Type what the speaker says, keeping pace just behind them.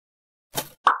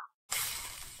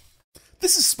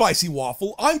This is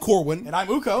SpicyWaffle, I'm Corwin. And I'm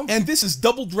Uko. And this is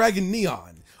Double Dragon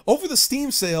Neon. Over the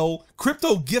Steam sale,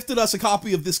 Crypto gifted us a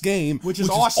copy of this game, which is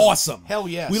awesome. Hell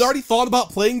yes. We'd already thought about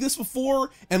playing this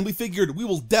before, and we figured we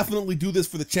will definitely do this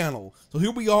for the channel. So here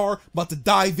we are, about to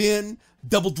dive in,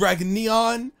 Double Dragon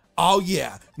Neon. Oh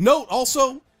yeah. Note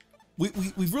also,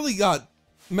 we've really got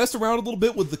messed around a little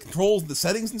bit with the controls and the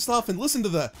settings and stuff, and listen to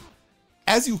the,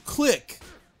 as you click,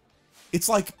 it's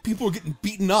like people are getting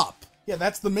beaten up. Yeah,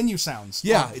 that's the menu sounds.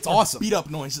 Yeah, it's awesome. Beat up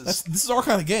noises. This is our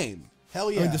kind of game.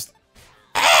 Hell yeah. I mean, just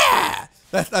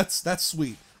that's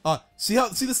sweet. See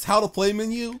this how to play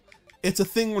menu? It's a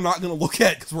thing we're not gonna look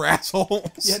at because we're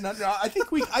assholes. Yeah, no, I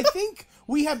think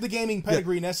we have the gaming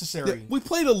pedigree necessary. Yeah, we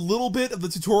played a little bit of the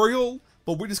tutorial,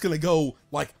 but we're just gonna go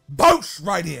like boosh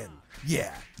right in.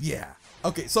 Yeah.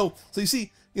 Okay, so you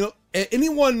see, you know,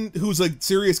 anyone who's a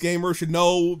serious gamer should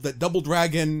know that Double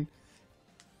Dragon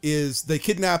is they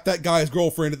kidnapped that guy's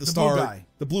girlfriend at the start.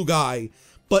 The blue guy.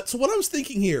 But so what I was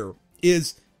thinking here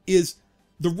is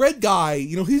the red guy,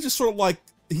 you know, he's just sort of like,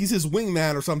 he's his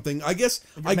wingman or something. I guess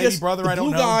brother,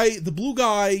 the blue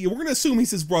guy, we're gonna assume he's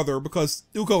his brother because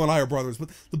Uko and I are brothers, but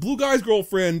the blue guy's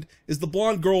girlfriend is the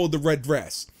blonde girl with the red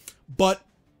dress. But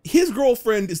his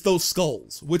girlfriend is those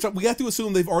skulls, which we have to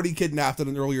assume they've already kidnapped at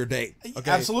an earlier date.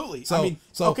 Okay? Absolutely.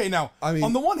 Okay, now,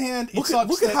 on the one hand, look at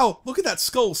that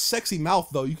skull's sexy mouth,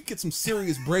 though. You could get some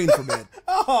serious brain from it.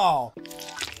 Oh.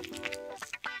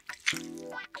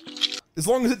 As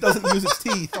long as it doesn't use its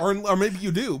teeth, or maybe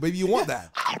you do. Maybe you want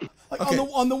that. Like, okay.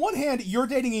 on the one hand, you're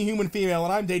dating a human female,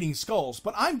 and I'm dating skulls,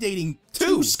 but I'm dating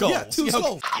two skulls. Yeah, two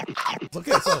skulls.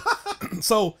 Okay,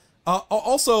 so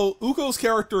also Uko's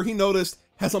character, he noticed,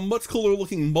 has a much cooler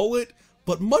looking mullet,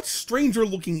 but much stranger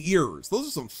looking ears. Those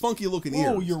are some funky looking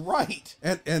ears. Oh, you're right.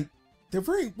 And they're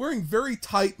wearing very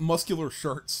tight, muscular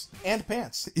shirts. And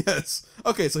pants. Yes.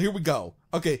 Okay, so here we go.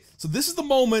 Okay, so this is the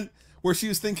moment where she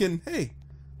was thinking, hey,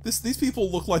 these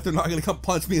people look like they're not gonna come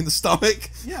punch me in the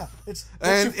stomach. Yeah.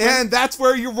 And that's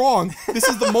where you're wrong. This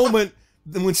is the moment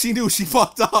when she knew she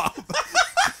fucked up.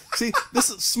 See,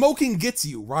 smoking gets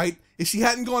you, right? If she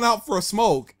hadn't gone out for a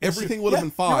smoke, everything would have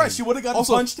been fine. You're right, she would have gotten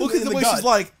punched in the gut. Look at the way she's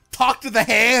like, talk to the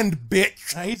hand,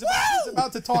 bitch. He's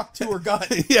about to talk to her gut.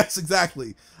 Yes,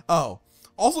 exactly. Oh.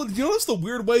 Also, did you notice the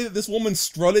weird way that this woman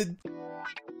strutted?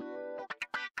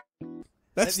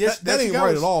 That ain't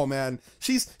right at all, man.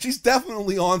 She's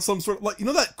definitely on some sort of, like, you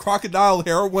know that crocodile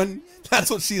heroin? That's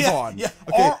what she's on. Yeah.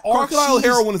 Okay, crocodile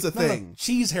heroin is a thing. No,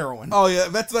 cheese heroin. Oh yeah,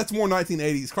 that's more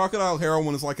 1980s. Crocodile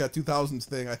heroin is like a 2000s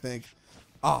thing, I think.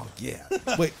 Oh yeah.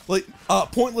 Wait, like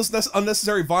pointless,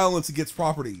 unnecessary violence against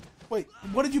property. Wait,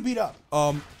 what did you beat up?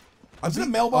 Was it a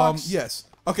mailbox? Yes.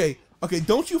 Okay.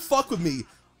 Don't you fuck with me.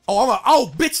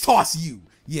 Oh, bitch toss you.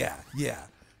 Yeah.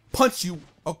 Punch you.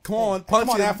 Oh, come on, punch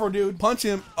him. Come on, Afro dude. Punch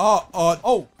him.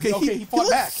 Okay, he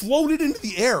fought back. Floated into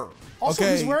the air. Also,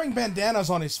 he's wearing bandanas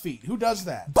on his feet. Who does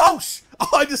that? Boosh!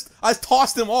 Oh, I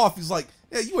tossed him off. He's like,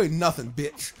 yeah, you ain't nothing,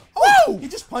 bitch. Oh, he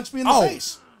just punched me in the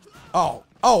face. Oh,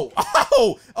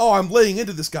 I'm laying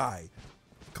into this guy.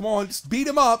 Come on, just beat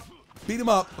him up.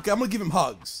 Okay, I'm gonna give him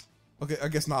hugs. Okay, I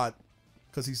guess not,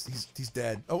 because he's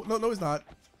dead. Oh, no, he's not.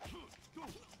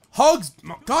 Hugs!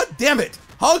 God damn it!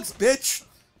 Hugs, bitch!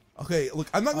 Okay, look,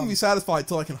 I'm not gonna be satisfied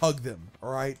till I can hug them,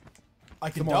 alright? I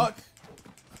can duck.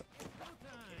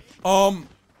 I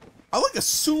like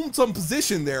assumed some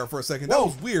position there for a second. That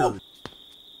was weird. Whoa.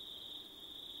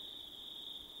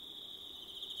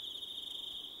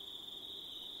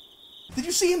 Did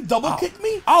you see him double kick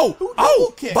me? Who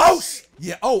double kicks? Boosh!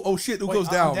 Yeah, oh shit, Uko's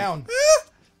down. I'm down.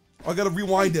 I gotta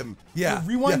rewind him. Yeah.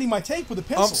 You're rewinding my tape with a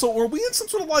pencil. So are we in some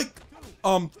sort of like,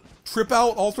 trip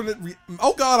out alternate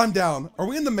oh god, I'm down. Are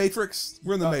we in the Matrix?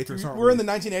 We're in the Matrix, aren't we? We're in the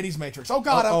 1980s Matrix. Oh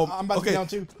god, I'm about to be down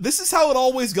too. This is how it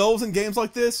always goes in games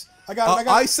like this.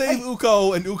 I save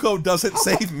Uko and Uko doesn't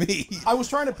save me. I was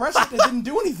trying to press it and it didn't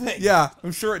do anything. Yeah,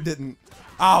 I'm sure it didn't.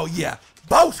 Oh yeah.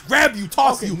 Both grab you,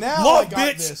 toss you. Now Love, I got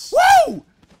bitch. This. Woo!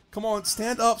 Come on,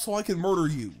 stand up so I can murder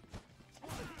you.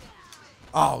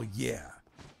 Oh yeah.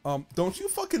 Don't you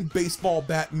fucking baseball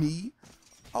bat me.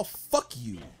 Oh fuck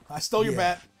you. I stole your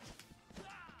bat.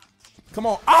 Come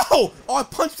on. Oh, I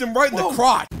punched him right in the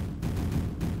crotch.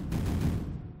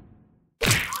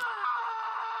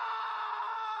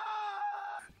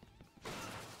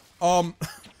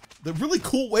 The really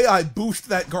cool way I boosted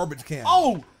that garbage can.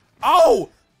 Oh!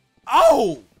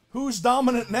 Who's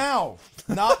dominant now?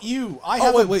 Not you. I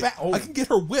have wait. I can get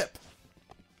her whip.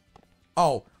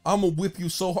 Oh, I'm gonna whip you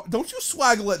so hard. Don't you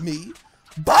swaggle at me.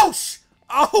 Boosh!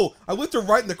 Oh, I whipped her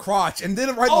right in the crotch and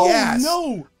then right in the ass.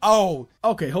 Oh, no. Oh.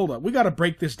 Okay, hold up. We gotta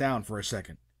break this down for a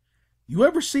second. You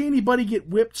ever see anybody get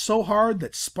whipped so hard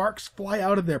that sparks fly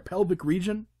out of their pelvic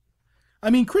region? I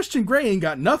mean, Christian Grey ain't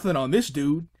got nothing on this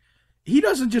dude. He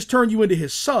doesn't just turn you into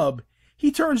his sub, he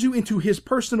turns you into his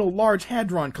personal Large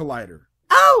Hadron Collider.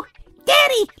 Oh,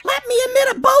 Daddy, let me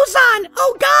emit a boson!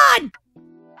 Oh, God!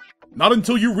 Not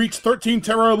until you reach 13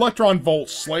 tera electron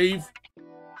volts, slave.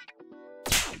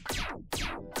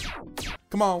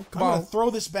 Come on, come I'm on. gonna throw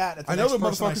this bat at the I know next the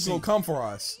person I motherfuckers see. will come for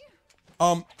us.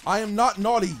 I am not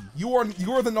naughty. You are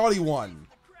the naughty one.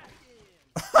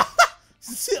 Did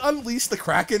he unleash the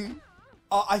Kraken?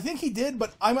 I think he did,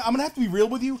 but I'm gonna have to be real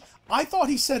with you. I thought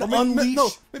he said Maybe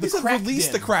unleash he said Kraken. release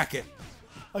the Kraken.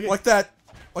 Okay. Like that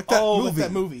movie. Like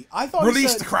that movie. I thought Release he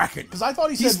said, the Kraken. Because I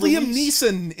thought he He's said Liam release.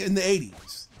 Neeson in the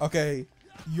 80s. Okay.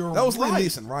 That was Liam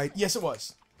Neeson, right? Yes, it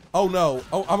was. Oh no.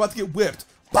 Oh, I'm about to get whipped.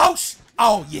 Boosh!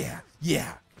 Oh yeah.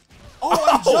 Yeah. Oh,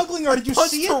 I'm juggling her. Did you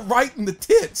punched see her it? right in the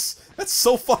tits. That's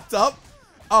so fucked up.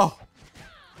 Oh.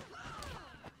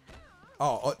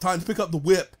 Oh, time to pick up the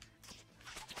whip.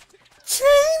 Chain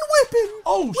whipping.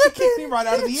 Oh, she kicked me right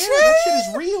out of the air. That shit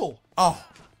is real. Oh,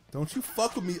 don't you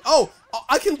fuck with me. Oh,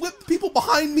 I can whip people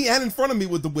behind me and in front of me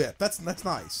with the whip. That's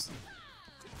nice.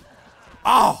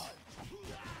 Oh.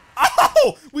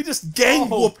 Oh, we just gang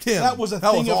whooped him. That was a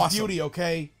thing of awesome. beauty,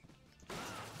 okay?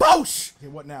 Boosh! Okay,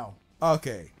 what now?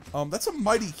 Okay. That's a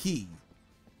mighty key.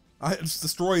 I'm just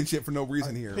destroying shit for no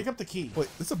reason here. Pick up the key. Wait,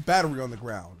 there's a battery on the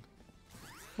ground.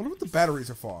 I wonder what the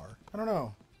batteries are for. I don't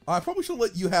know. I probably should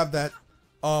let you have that.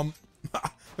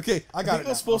 Okay, I got think it I was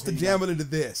now. supposed Okay, to jam it into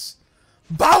this.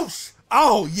 Boosh!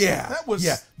 Oh yeah. That was-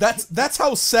 yeah. That's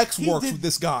how sex works did- with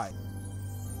this guy.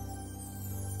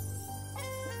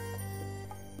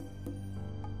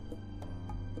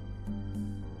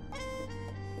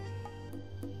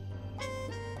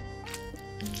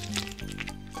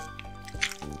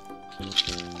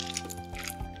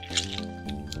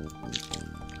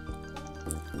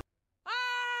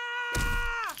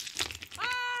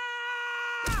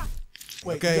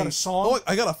 Wait, Okay. you got a song? Oh,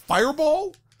 I got a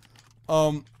fireball.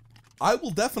 I will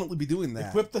definitely be doing that.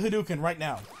 Equip the Hadouken right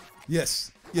now.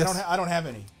 Yes. Yes. I don't have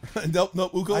any. Nope.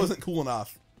 Uko isn't cool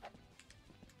enough.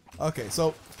 Okay,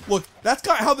 so look, that's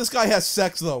how this guy has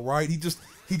sex, though, right? He just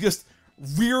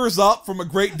rears up from a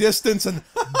great distance and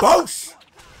boosh.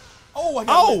 Oh, I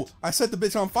got lit. I set the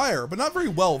bitch on fire, but not very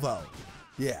well, though.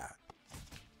 Yeah.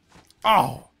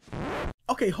 Oh.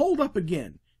 Okay, hold up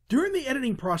again. During the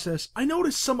editing process, I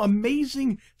noticed some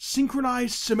amazing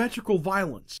synchronized symmetrical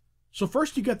violence. So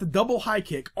first you got the double high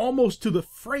kick, almost to the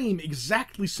frame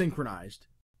exactly synchronized.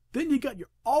 Then you got your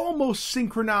almost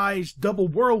synchronized double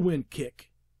whirlwind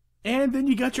kick. And then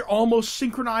you got your almost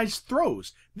synchronized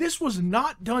throws. This was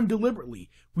not done deliberately.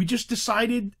 We just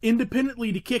decided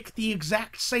independently to kick the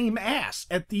exact same ass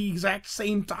at the exact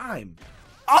same time.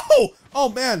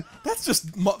 Oh man, that's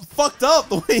just fucked up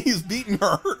the way he's beating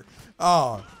her.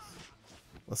 Oh,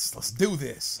 let's do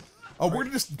this. Oh, we're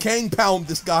gonna just gang pound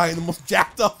this guy in the most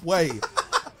jacked up way.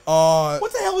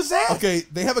 What the hell is that? Okay,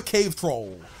 they have a cave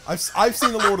troll. I've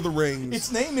seen the Lord of the Rings.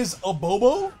 Its name is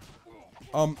Abobo?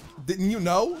 Didn't you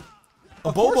know?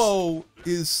 Of Abobo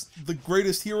is the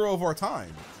greatest hero of our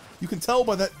time. You can tell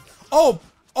by that. Oh,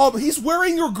 he's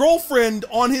wearing your girlfriend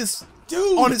on his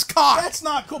cock. That's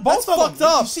not cool. Both That's of fucked them.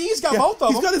 up. You see, he's got both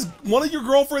of them. He's got one of your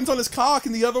girlfriends on his cock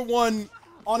and the other one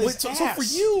on his so ass.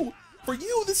 for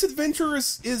you, this adventure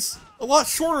is a lot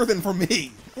shorter than for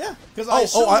me. Yeah, because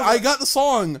I got the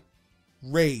song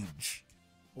Rage.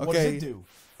 Okay. What does it do?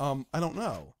 I don't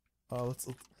know.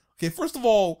 Okay, first of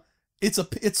all, it's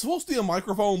supposed to be a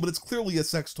microphone, but it's clearly a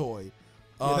sex toy.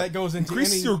 Yeah, that goes into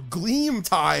increase your gleam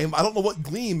time. I don't know what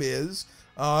gleam is.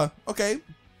 Okay.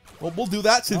 Well, we'll do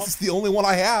that since it's the only one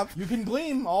I have. You can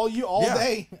gleam all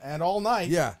day and all night.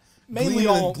 Yeah. Mainly Gleaming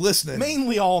all and glistening.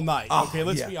 Mainly all night. Okay,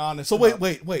 let's yeah. be honest. So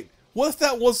wait. What if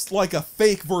that was like a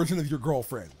fake version of your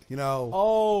girlfriend? You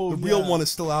know, the real one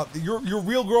is still out. Your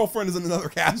real girlfriend is in another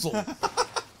castle.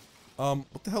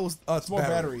 What the hell is it's more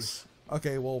batteries.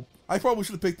 Okay, well, I probably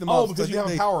should have picked them up. Because you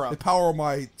have a power up. They power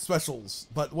my specials,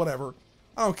 but whatever.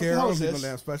 I don't care. I don't need no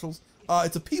damn specials.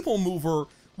 It's a people mover,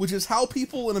 which is how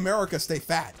people in America stay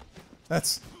fat. That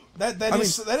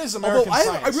is American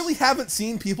science. I really haven't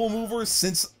seen people movers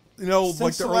since like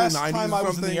the early 90s. Last time I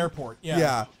was in the airport.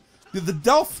 Yeah. The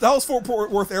Dallas Fort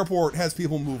Worth Airport has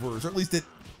people movers, or at least it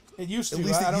used to. At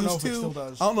least I don't know used if to. it still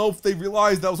does. I don't know if they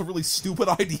realized that was a really stupid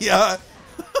idea.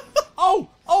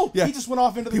 Yeah. He just went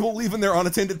off into the people leaving their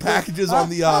unattended packages on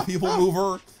the people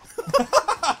mover.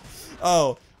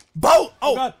 Oh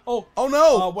God! Oh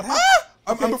no! What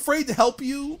happened? I'm afraid to help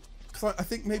you. I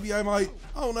think maybe I might.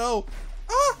 Oh no!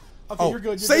 Okay, you're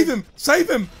good. Save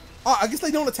him! I guess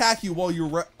they don't attack you while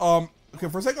you're. Okay,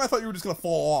 for a second I thought you were just gonna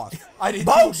fall off. I didn't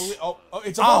Bosh! Oh,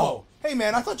 it's a Bobo. Hey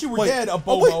man, I thought you were dead, a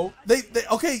Bobo. Wait.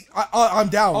 Okay, I'm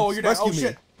down. Oh, you're down. Rescue Oh,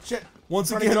 me. Shit.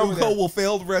 Once again, Uko will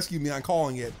fail to rescue me. I'm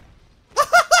calling it.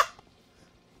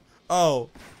 Oh.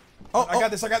 I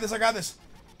got this.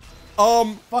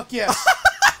 Fuck yes.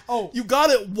 Oh. You got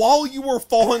it while you were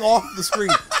falling off the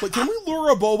screen. But can we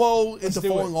lure a Bobo into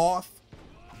falling off?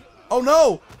 Oh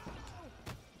no.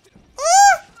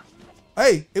 Ah!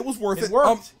 Hey, it was worth it. It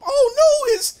worked. Oh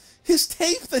no, his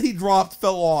tape that he dropped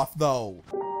fell off though.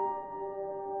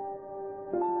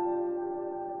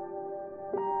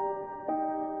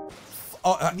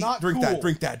 Drink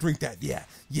that.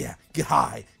 Yeah. Get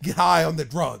high on the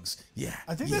drugs. Yeah.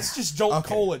 I think that's just Jolt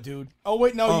Cola, dude. Oh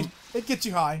wait, no, it gets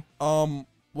you high.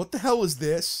 What the hell is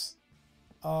this?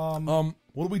 What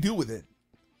do we do with it?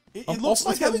 It looks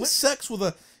like having sex with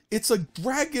a. It's a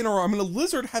dragon or a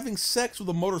lizard having sex with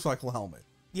a motorcycle helmet.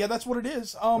 Yeah, that's what it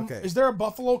is. Is there a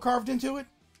buffalo carved into it?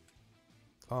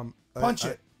 Punch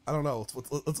it. I don't know.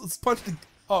 Let's punch the.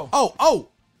 Oh.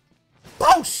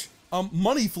 Bosh!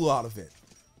 Money flew out of it.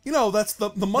 You know, that's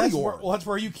the money orb. Well, that's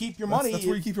where you keep your money. That's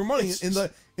where you keep your money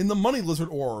in the money lizard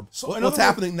orb. So what's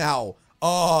happening now?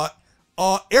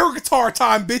 Air guitar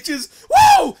time, bitches!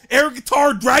 Woo! Air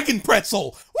guitar dragon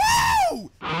pretzel!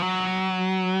 Woo!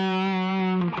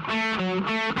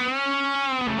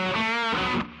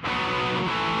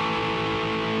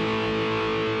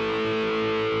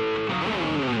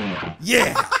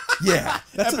 Yeah.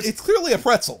 It's clearly a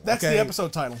pretzel. That's the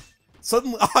episode title.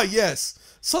 Suddenly, yes.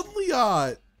 Suddenly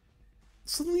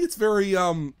it's very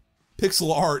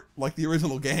pixel art like the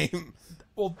original game.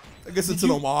 Well, I guess it's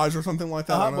an homage or something like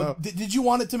that. I don't know. Did you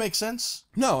want it to make sense?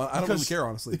 No, I don't really care,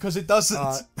 honestly. Because it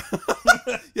doesn't.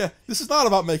 Yeah, this is not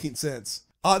about making sense.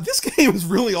 This game is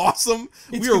really awesome.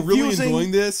 We are really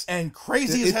enjoying this. And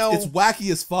crazy as hell. It's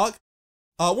wacky as fuck.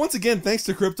 Once again, thanks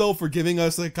to Crypto for giving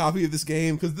us a copy of this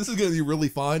game, because this is going to be really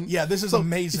fun. Yeah, this is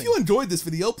amazing. If you enjoyed this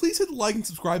video, please hit the like and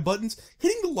subscribe buttons.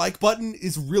 Hitting the like button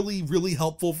is really, really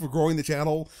helpful for growing the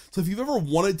channel. So if you've ever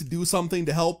wanted to do something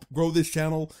to help grow this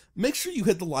channel, make sure you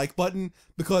hit the like button,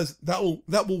 because that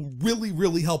will really,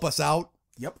 really help us out.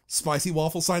 Yep.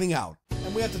 SpicyWaffle signing out.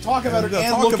 And we have to talk about it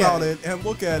and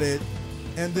look at it.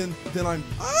 And then I'm...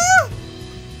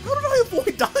 How did I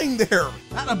avoid dying there?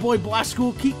 That boy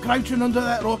Blasco, keep crouching under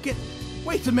that rocket.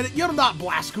 Wait a minute, you're not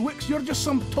Blaskowicz, you're just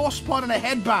some tosspot in a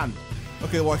headband.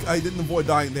 Okay, well, I didn't avoid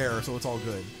dying there, so it's all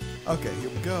good. Okay, here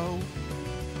we go.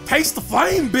 Taste the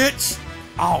flame, bitch!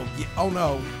 Oh, yeah. Oh,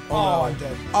 no. Oh, I'm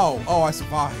dead. Oh, I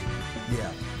survived.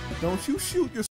 Yeah. Don't you shoot yourself.